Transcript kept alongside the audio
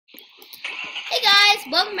Guys,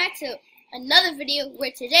 welcome back to another video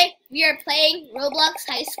where today we are playing Roblox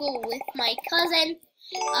High School with my cousin.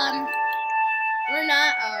 We're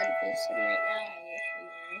not on this one right now.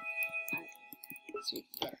 I wish we were. So we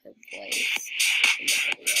can get her voice in the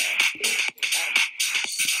video.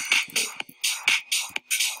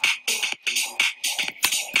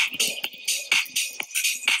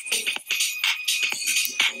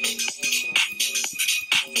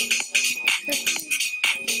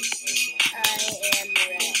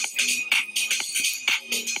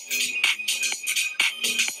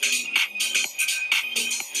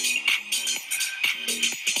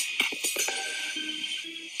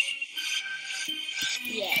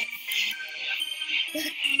 Yeah.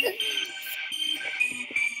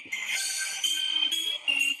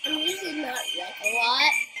 I'm usually not a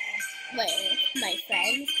lot, but with my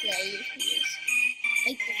friends, because I usually use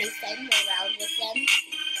the FaceTime around with them.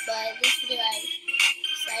 But this video I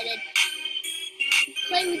decided to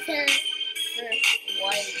play with her for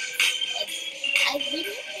once. And I've been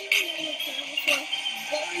playing with her before,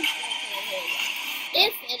 but we're not going to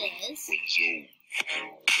if it is.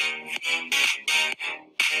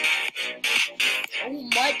 So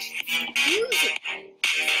much music.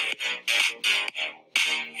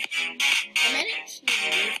 I might actually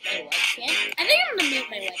mute my webcam. I think I'm gonna mute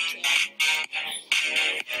my webcam.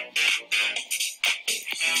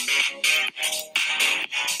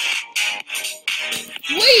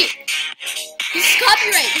 Wait! This is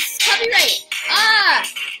copyright! This is copyright! Ah!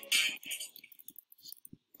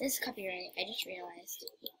 This is copyright. I just realized.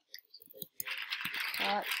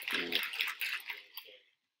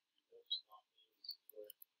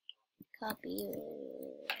 Copy.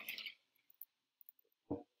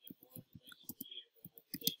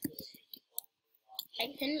 I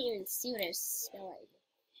couldn't even see what I was spelling.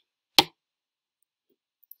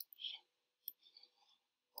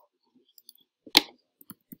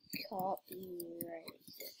 Copyright.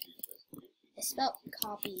 I spelled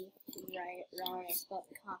copyright wrong. I spelled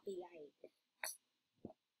copyright.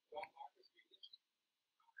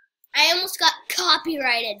 I almost got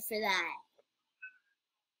copyrighted for that.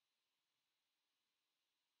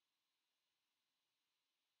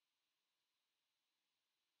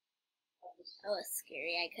 That was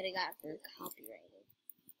scary. I could have gotten copyrighted.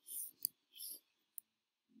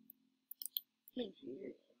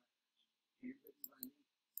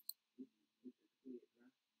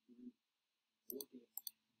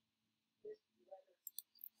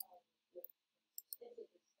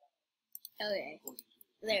 Okay.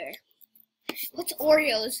 There. What's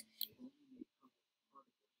Oreos?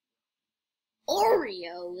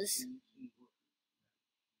 Oreos?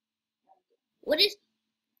 What is...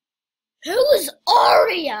 Who's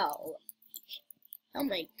Oreo? Oh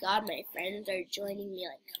my god, my friends are joining me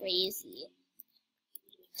like crazy.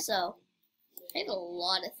 So, I have a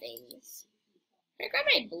lot of things. I'm gonna grab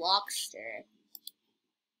my Blockster.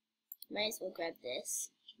 Might as well grab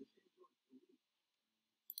this.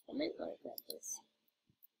 I might want to grab this.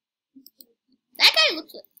 That guy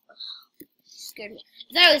looks like... Oh, scared me.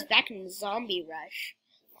 I thought I was back in Zombie Rush.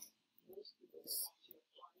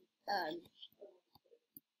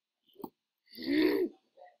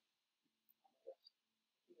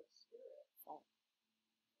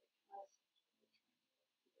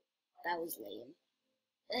 That was lame.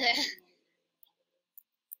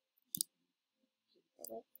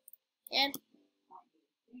 And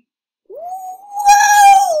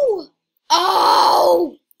whoa!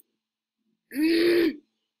 Oh!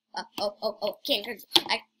 Oh!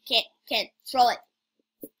 I can't throw it.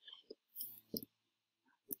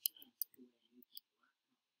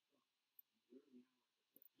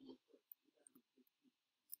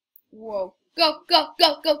 Whoa! Go!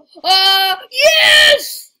 Oh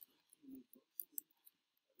yes!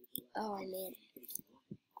 Oh man,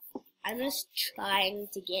 I'm just trying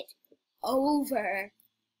to get over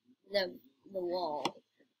the wall.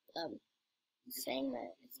 Saying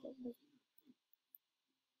that it's like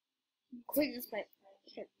Quinn's my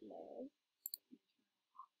no.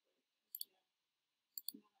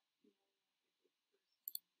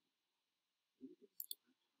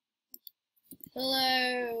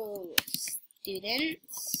 Hello,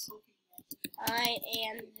 students. I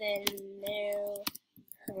am the new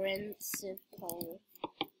principal.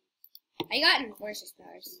 I got enforcer's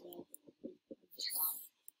powers, so.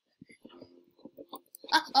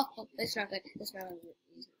 Oh, that's not good. That's not good.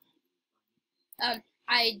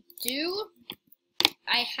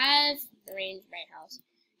 I have arranged my house.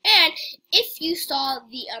 And if you saw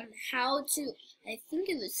the, how to, I think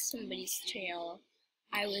it was somebody's channel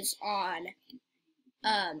I was on,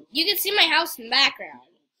 you can see my house in the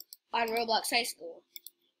background on Roblox High School.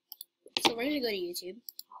 So we're gonna go to YouTube.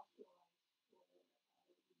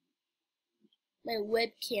 My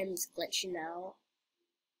webcam's glitching out.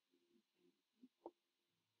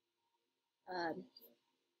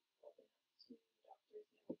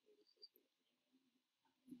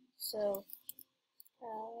 So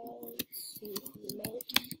how to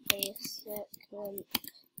make a second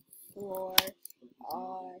floor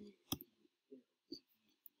on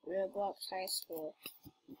Roblox High School.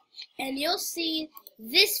 And you'll see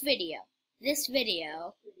this video. This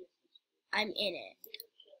video, I'm in it.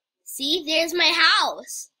 See, there's my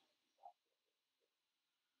house.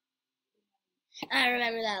 I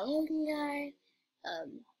remember that Logan guy.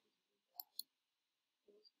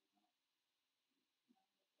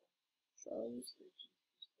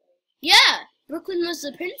 Yeah, Brooklyn was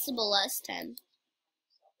the principal last time.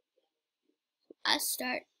 I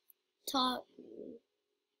start talking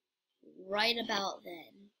right about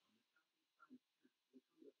then.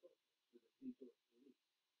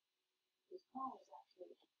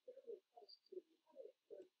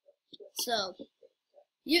 So,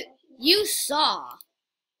 you saw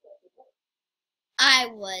I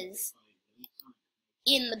was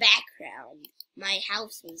in the background. My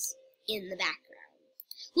house was in the background.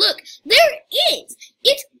 Look, there it is.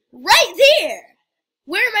 It's right there.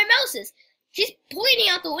 Where my mouse is. She's pointing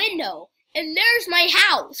out the window, and there's my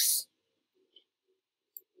house.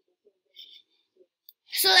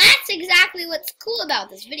 So that's exactly what's cool about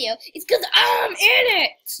this video. It's because I'm in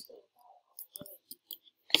it.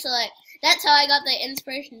 So like, that's how I got the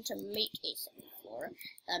inspiration to make a second floor.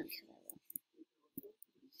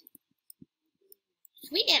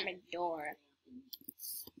 Sweet at my door.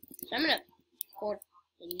 So I'm gonna record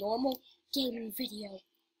a normal gaming video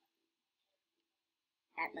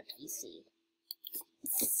at my PC.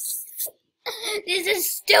 This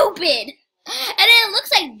is stupid! And it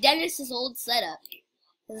looks like Dennis's old setup.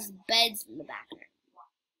 His bed's in the background.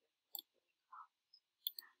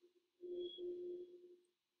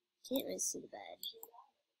 Can't really see the bed.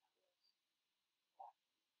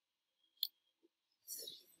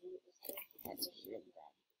 That's really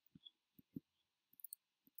bad.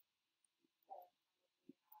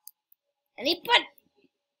 And he put.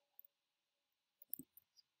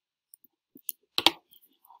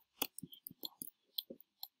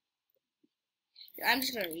 I'm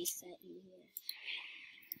just gonna reset in here.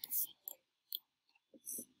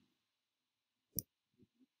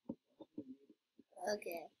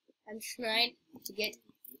 Okay, I'm trying to get.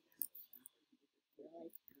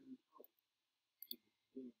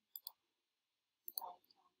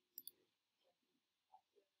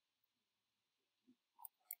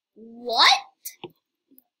 What?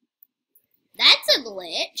 That's a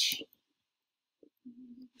glitch.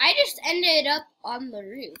 I just ended up on the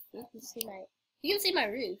roof. You can see my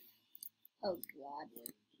roof. Oh god.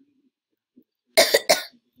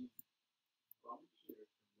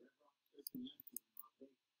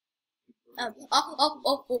 Oh,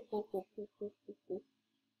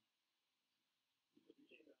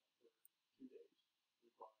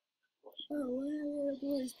 what am I gonna do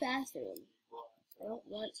in this bathroom? I don't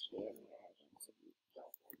want to be in there.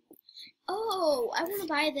 Oh, I want to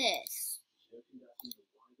buy this.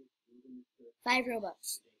 5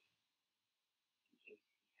 Robux.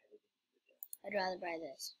 I'd rather buy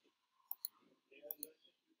this.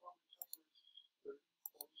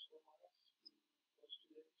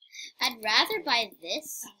 I'd rather buy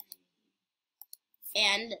this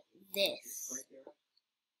and this.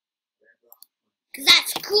 'Cause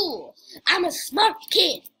that's cool. I'm a smart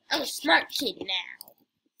kid. I'm a smart kid now.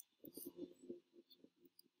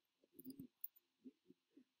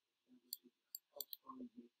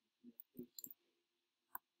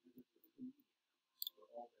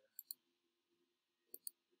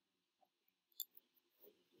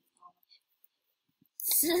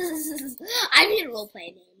 I need a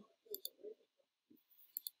roleplay name.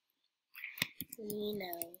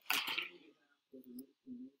 Nino.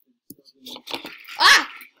 Ah!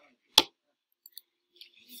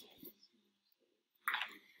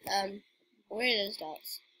 Where are those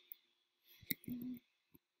dots?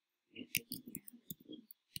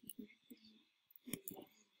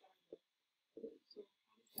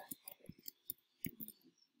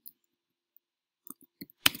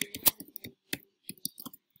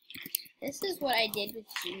 This is what I did with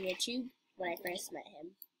YouTube when I first met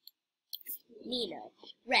him. Nino.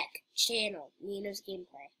 Rec. Channel. Nino's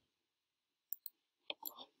Gameplay.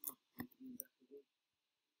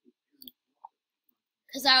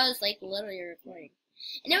 Because I was like literally recording.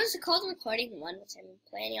 And it was called Recording 1, which I'm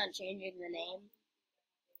planning on changing the name.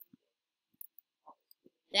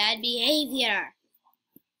 Bad behavior.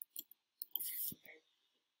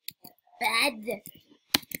 Bad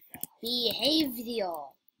behavior.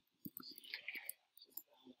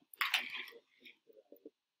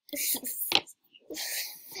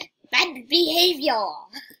 Bad behavior.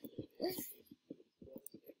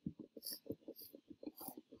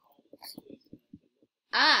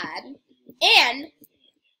 And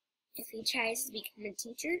if he tries to become a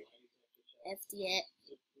teacher, I have to get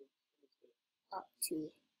up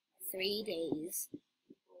to 3 days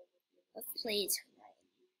of playtime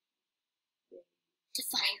to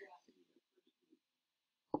fire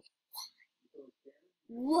him.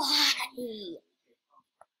 Why?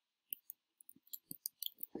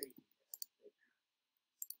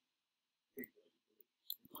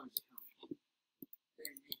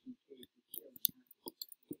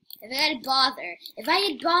 If I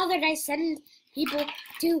had bothered, I send people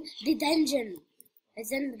to detention. I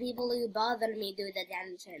send the people who bother me to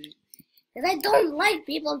detention. Because I don't like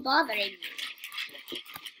people bothering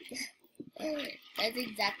me. That's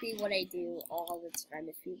exactly what I do all the time.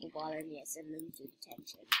 If people bother me, I send them to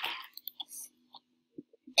detention.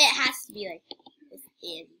 It has to be like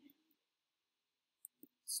within.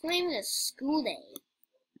 It's not even a school day.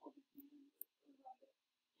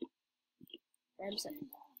 I'm sorry.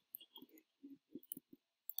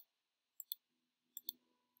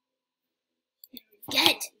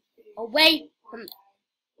 Get away from the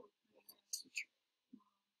teacher.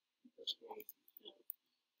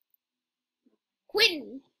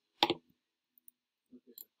 Quentin.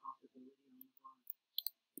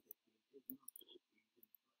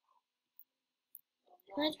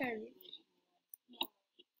 My turn.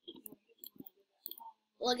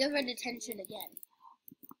 We'll give her detention again.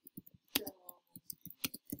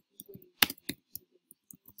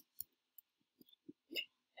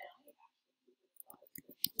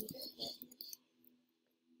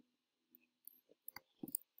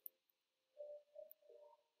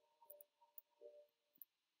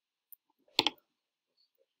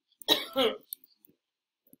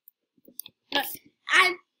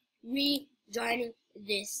 I'm rejoining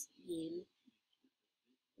this game.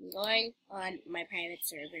 I'm going on my private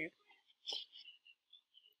server.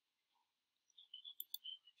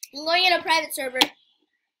 I'm going in a private server.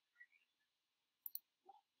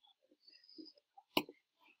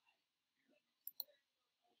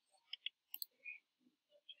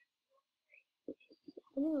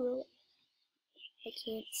 Ooh, I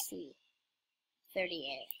can't see.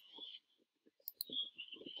 38.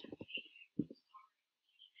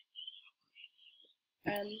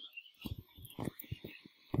 And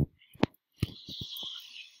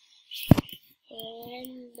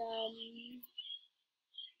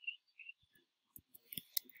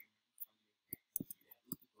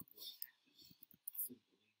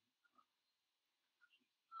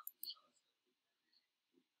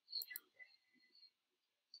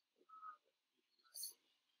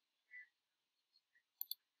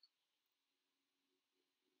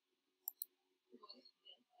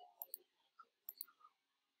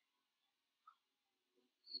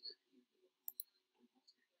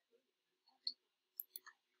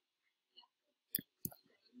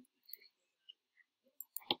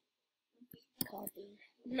copy.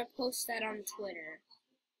 I'm gonna post that on Twitter,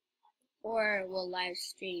 or we'll live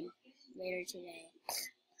stream later today.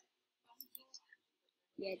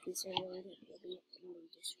 Yeah, these are really will be in the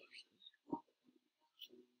description.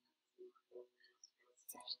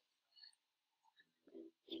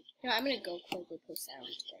 No, I'm gonna go quickly post that on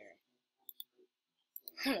Twitter.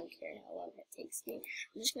 I don't care how long it takes me.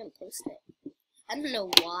 I'm just gonna post it. I don't know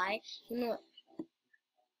why. You know what?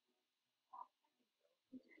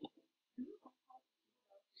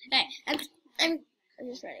 Hey, I'm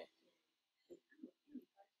just ready.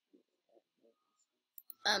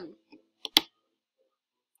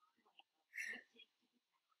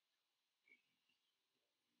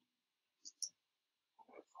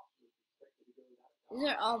 These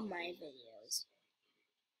are all my videos.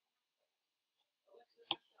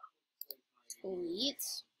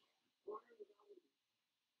 Tweets.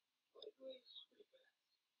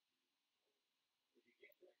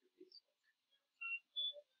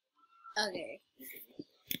 Okay.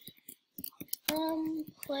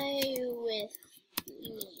 Play with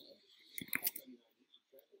me.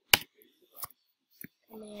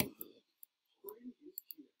 Command B.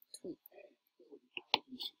 Tweet.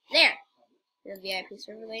 There! The VIP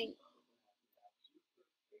server link.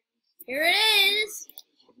 Here it is!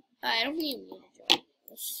 I don't even need to join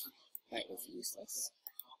this. That is useless.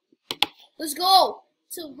 Let's go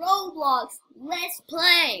to Roblox. Let's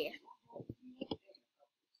play!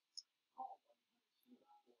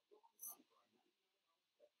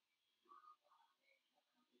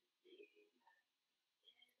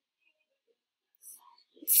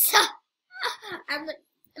 So, I'm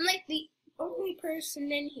like the only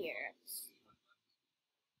person in here.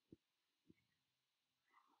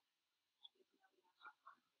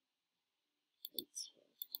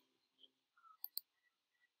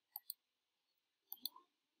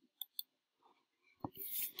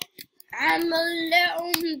 I'm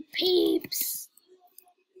alone, peeps.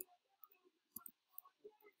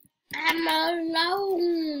 I'm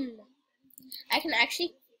alone. I can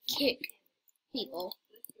actually kick people.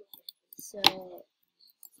 So.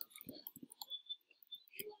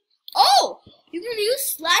 Oh! You can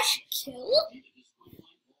use /kill,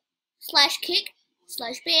 /kick,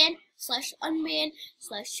 /ban, /unban,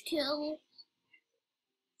 /kill.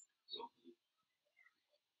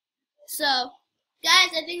 So,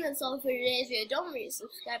 guys, I think that's all for today's video. Don't forget to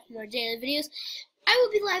subscribe for more daily videos. I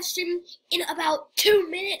will be live streaming in about 2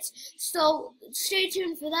 minutes, so stay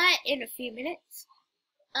tuned for that in a few minutes.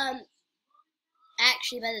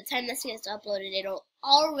 Actually, by the time this gets uploaded, it'll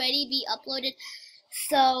already be uploaded.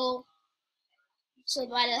 So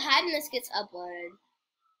by the time this gets uploaded,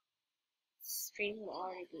 stream will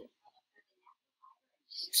already be.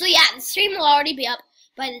 So yeah, the stream will already be up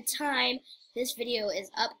by the time this video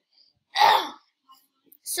is up.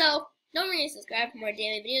 So don't forget to subscribe for more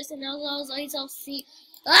daily videos, and as always, I'll see.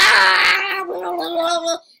 As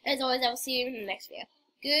always, I will see you in the next video.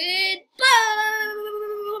 Goodbye.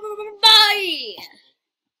 Bye.